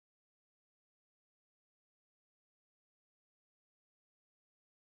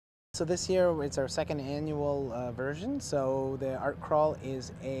So this year it's our second annual version. So the art crawl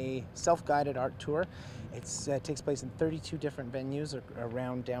is a self-guided art tour. It takes place in 32 different venues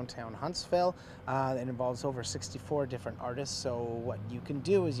around downtown Huntsville. It involves over 64 different artists. So what you can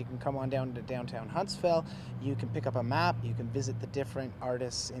do is you can come on down to downtown Huntsville. You can pick up a map. You can visit the different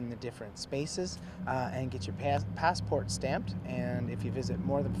artists in the different spaces and get your passport stamped. And if you visit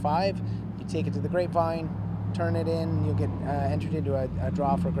more than 5, you take it to the Grapevine. Turn it in, you'll get entered into a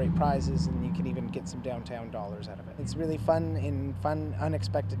draw for great prizes, and you can even get some downtown dollars out of it. It's really fun in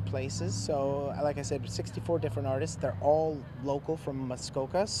unexpected places. So, like I said, 64 different artists. They're all local from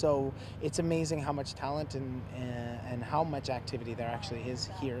Muskoka. So it's amazing how much talent and how much activity there actually is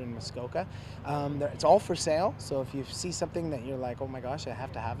here in Muskoka. It's all for sale. So if you see something that you're like, oh my gosh, I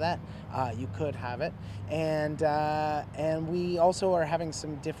have to have that, you could have it. And we also are having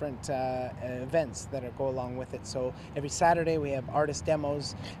some different events that go along with it. So every Saturday we have artist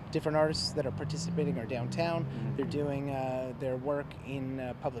demos. Different artists that are participating are downtown. They're doing their work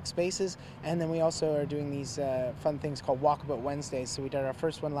in public spaces, and then we also are doing these fun things called Walkabout Wednesdays. So we did our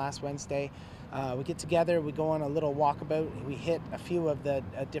first one last Wednesday. We get together, we go on a little walkabout, we hit a few of the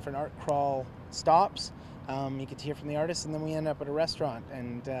different art crawl stops. You get to hear from the artists, and then we end up at a restaurant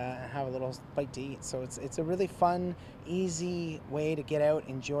and have a little bite to eat. So it's a really fun, easy way to get out,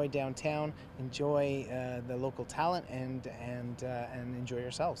 enjoy downtown, enjoy the local talent, and enjoy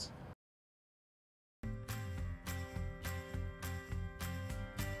yourselves.